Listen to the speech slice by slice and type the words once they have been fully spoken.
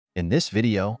In this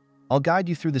video, I'll guide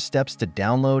you through the steps to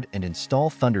download and install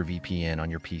Thunder VPN on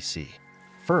your PC.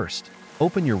 First,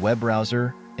 open your web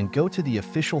browser and go to the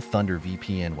official Thunder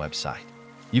VPN website.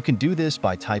 You can do this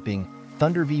by typing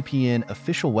Thunder VPN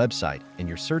official website in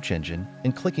your search engine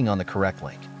and clicking on the correct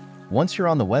link. Once you're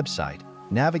on the website,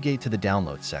 navigate to the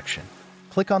download section.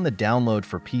 Click on the Download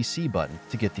for PC button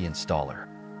to get the installer.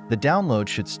 The download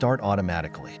should start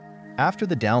automatically. After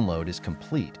the download is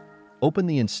complete, open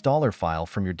the installer file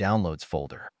from your Downloads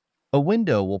folder. A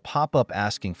window will pop up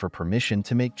asking for permission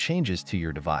to make changes to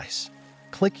your device.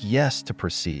 Click Yes to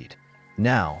proceed.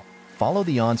 Now, follow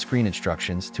the on-screen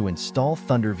instructions to install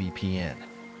Thunder VPN.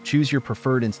 Choose your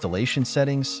preferred installation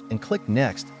settings and click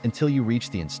Next until you reach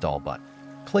the Install button.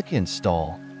 Click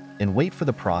Install and wait for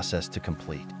the process to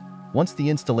complete. Once the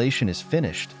installation is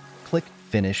finished, click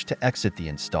Finish to exit the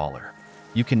installer.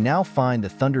 You can now find the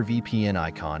Thunder VPN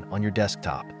icon on your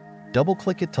desktop.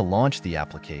 Double-click it to launch the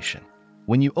application.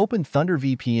 When you open Thunder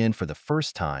VPN for the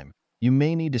first time, you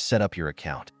may need to set up your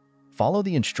account. Follow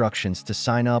the instructions to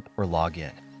sign up or log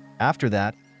in. After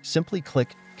that, simply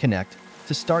click Connect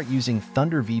to start using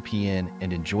Thunder VPN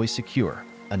and enjoy secure,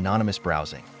 anonymous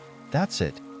browsing. That's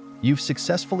it. You've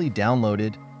successfully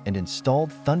downloaded and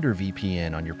installed Thunder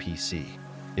VPN on your PC.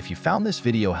 If you found this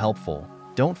video helpful,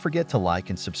 don't forget to like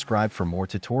and subscribe for more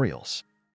tutorials.